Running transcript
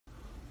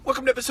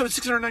Welcome to episode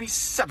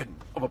 697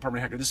 of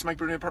Apartment Hacker. This is Mike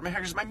Bruno, Apartment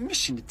Hacker. It's my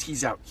mission to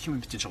tease out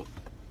human potential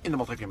in the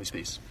multifamily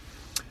space.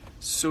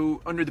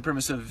 So, under the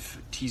premise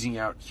of teasing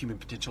out human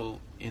potential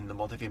in the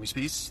multifamily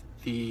space,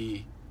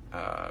 the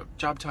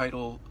job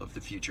title of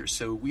the future.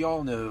 So, we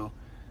all know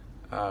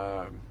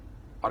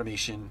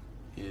automation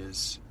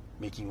is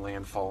making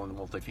landfall in the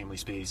multifamily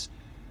space.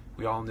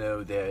 We all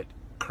know that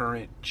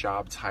current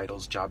job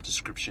titles, job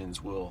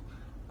descriptions will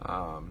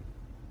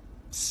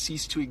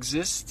cease to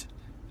exist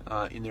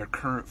in their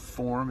current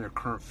form, their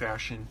current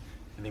fashion,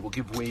 and they will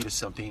give way to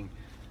something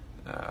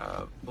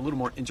a little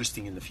more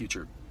interesting in the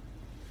future,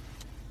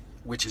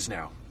 which is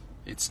now.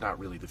 It's not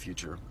really the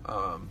future.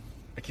 I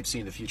keep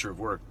saying the future of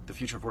work. The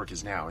future of work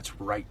is now. It's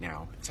right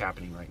now. It's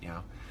happening right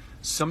now.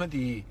 Some of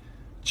the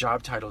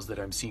job titles that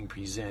I'm seeing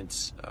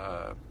present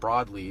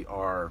broadly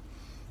are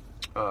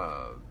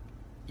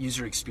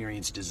user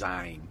experience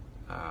design.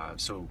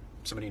 So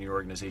somebody in your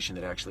organization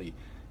that actually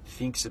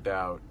thinks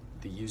about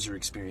the user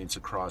experience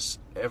across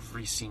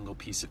every single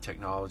piece of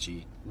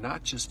technology,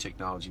 not just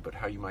technology, but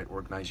how you might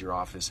organize your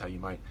office, how you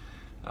might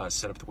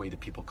set up the way that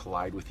people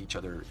collide with each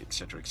other, et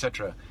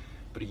cetera,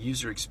 but a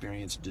user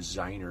experience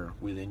designer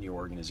within your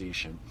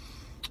organization.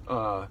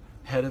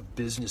 Head of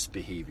business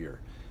behavior.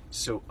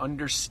 So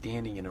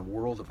understanding in a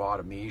world of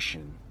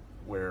automation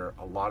where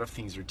a lot of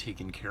things are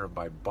taken care of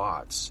by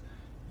bots,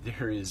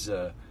 there is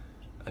a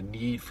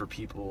need for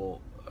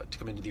people to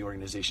come into the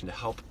organization to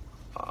help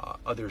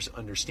others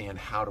understand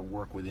how to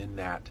work within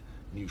that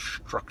new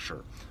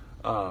structure.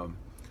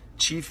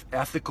 Chief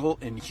Ethical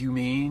and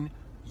Humane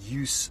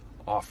Use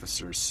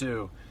Officer.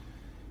 So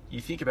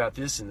you think about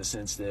this in the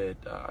sense that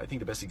I think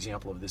the best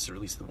example of this, or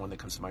at least the one that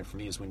comes to mind for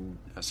me, is when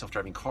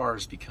self-driving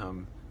cars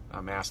become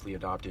massively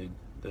adopted.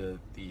 The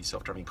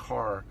self-driving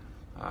car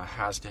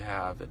has to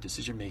have a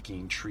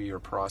decision-making tree or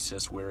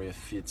process where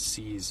if it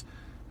sees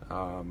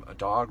a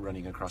dog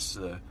running across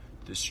the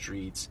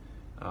streets,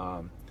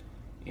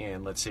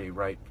 and let's say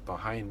right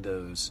behind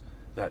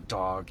that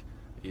dog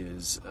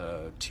is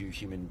two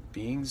human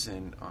beings,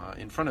 and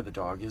in front of the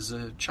dog is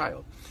a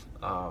child.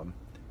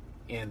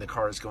 And the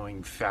car is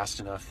going fast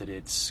enough that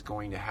it's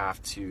going to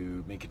have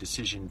to make a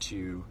decision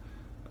to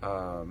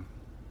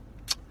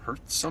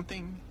hurt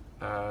something.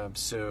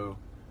 So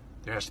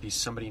there has to be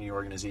somebody in an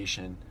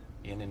organization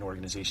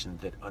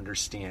that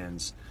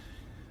understands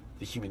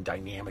the human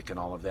dynamic and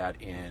all of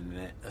that,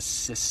 and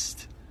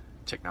assist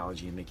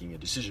technology in making a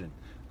decision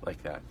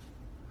like that.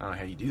 I don't know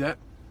how you do that,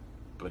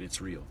 but it's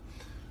real.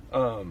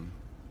 And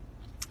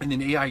then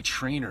AI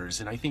trainers,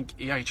 and I think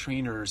AI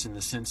trainers in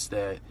the sense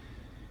that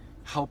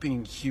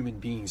helping human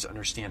beings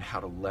understand how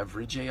to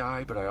leverage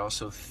AI, but I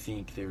also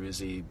think there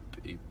is a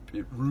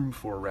room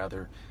for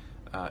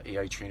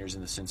AI trainers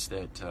in the sense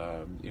that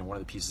one of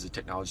the pieces of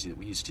technology that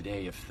we use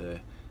today, if the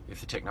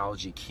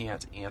technology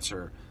can't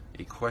answer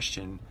a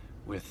question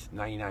with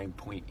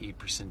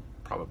 99.8%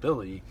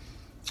 probability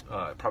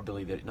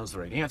that it knows the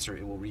right answer,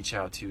 it will reach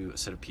out to a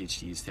set of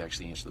PhDs to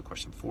actually answer the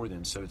question for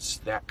them. So it's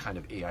that kind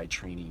of AI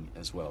training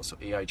as well. So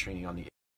AI training on the